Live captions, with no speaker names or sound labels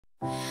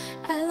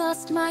I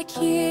lost my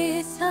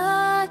keys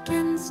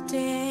again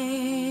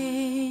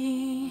today.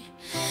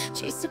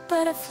 Chased a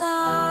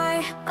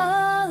butterfly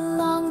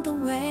along the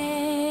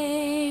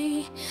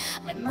way.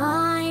 My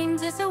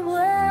mind is a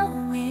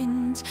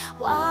whirlwind,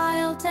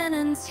 wild and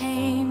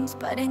untamed.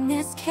 But in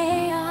this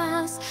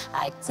chaos,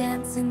 I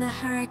dance in the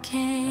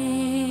hurricane.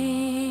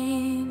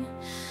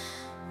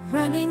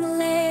 Running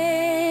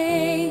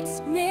late,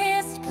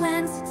 missed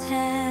plans to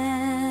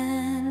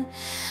 10.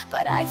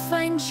 But I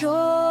find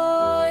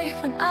joy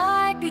when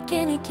I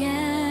begin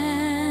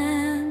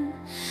again.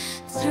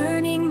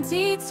 Turning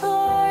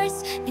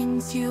detours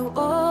into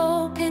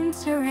open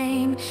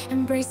terrain.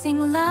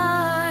 Embracing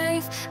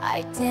life,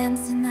 I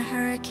dance in the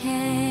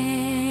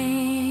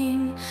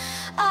hurricane.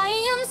 I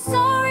am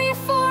sorry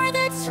for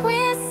the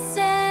twists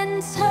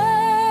and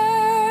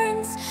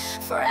turns,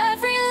 for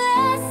every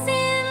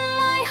lesson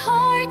my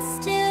heart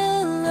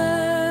still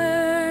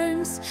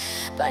learns.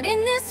 But in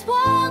this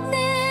wildness,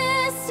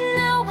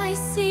 now I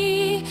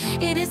see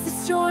it is the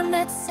storm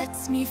that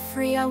sets me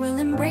free. I will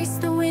embrace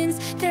the winds,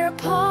 they're a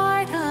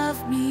part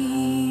of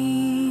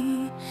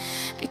me.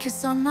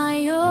 Because on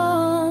my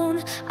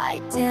own, I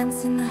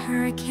dance in the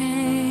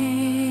hurricane.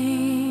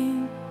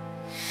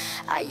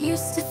 I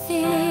used to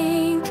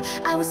think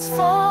I was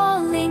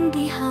falling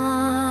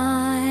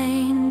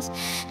behind,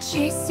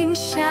 chasing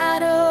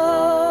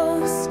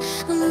shadows,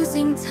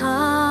 losing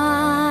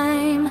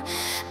time.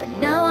 But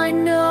now I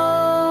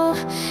know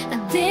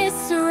that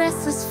this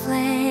restless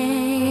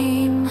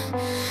flame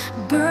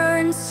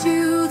burns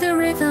to the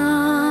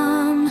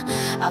rhythm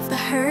of the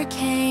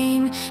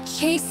hurricane,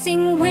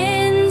 chasing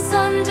winds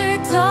under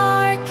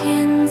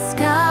darkened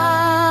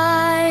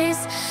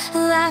skies,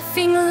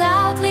 laughing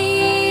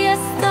loudly as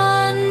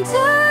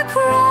thunder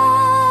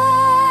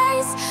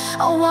cries.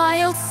 A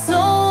wild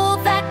soul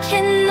that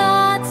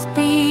cannot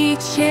be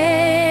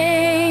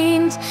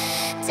chained,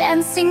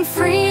 dancing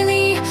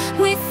freely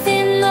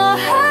within the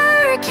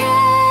hurricane.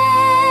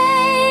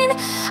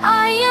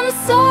 I am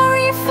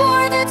sorry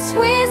for the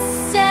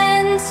twists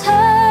and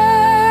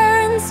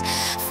turns,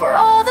 for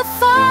all the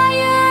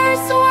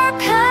fires where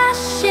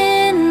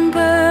passion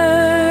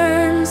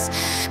burns.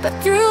 But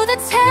through the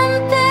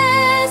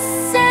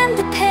tempests and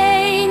the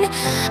pain,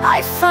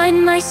 I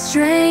find my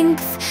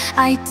strength,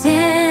 I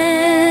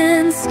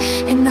dance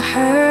in the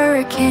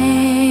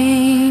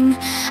hurricane.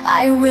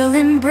 I will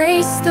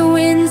embrace the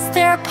winds,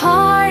 they're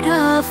part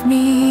of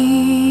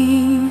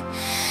me.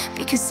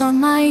 Because on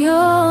my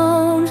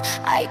own,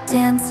 I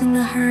dance in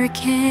the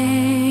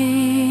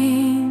hurricane.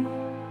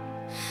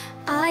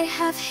 I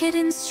have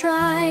hidden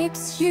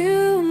stripes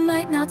you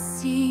might not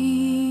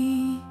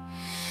see.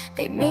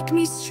 They make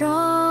me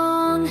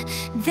strong,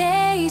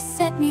 they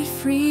set me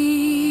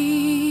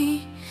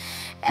free.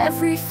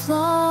 Every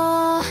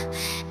flaw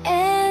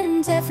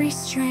and every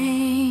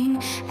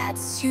strain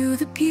adds to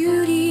the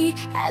beauty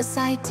as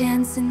I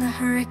dance in the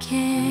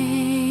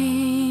hurricane.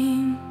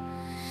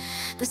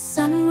 The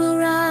sun will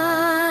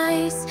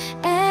rise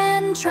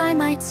and dry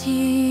my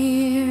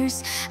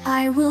tears.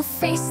 I will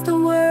face the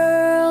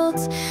world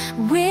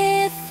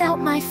without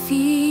my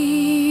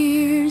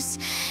fears,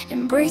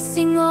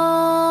 embracing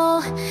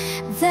all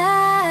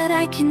that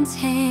I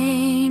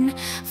contain.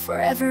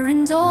 Forever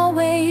and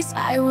always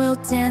I will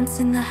dance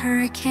in the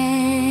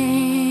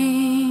hurricane.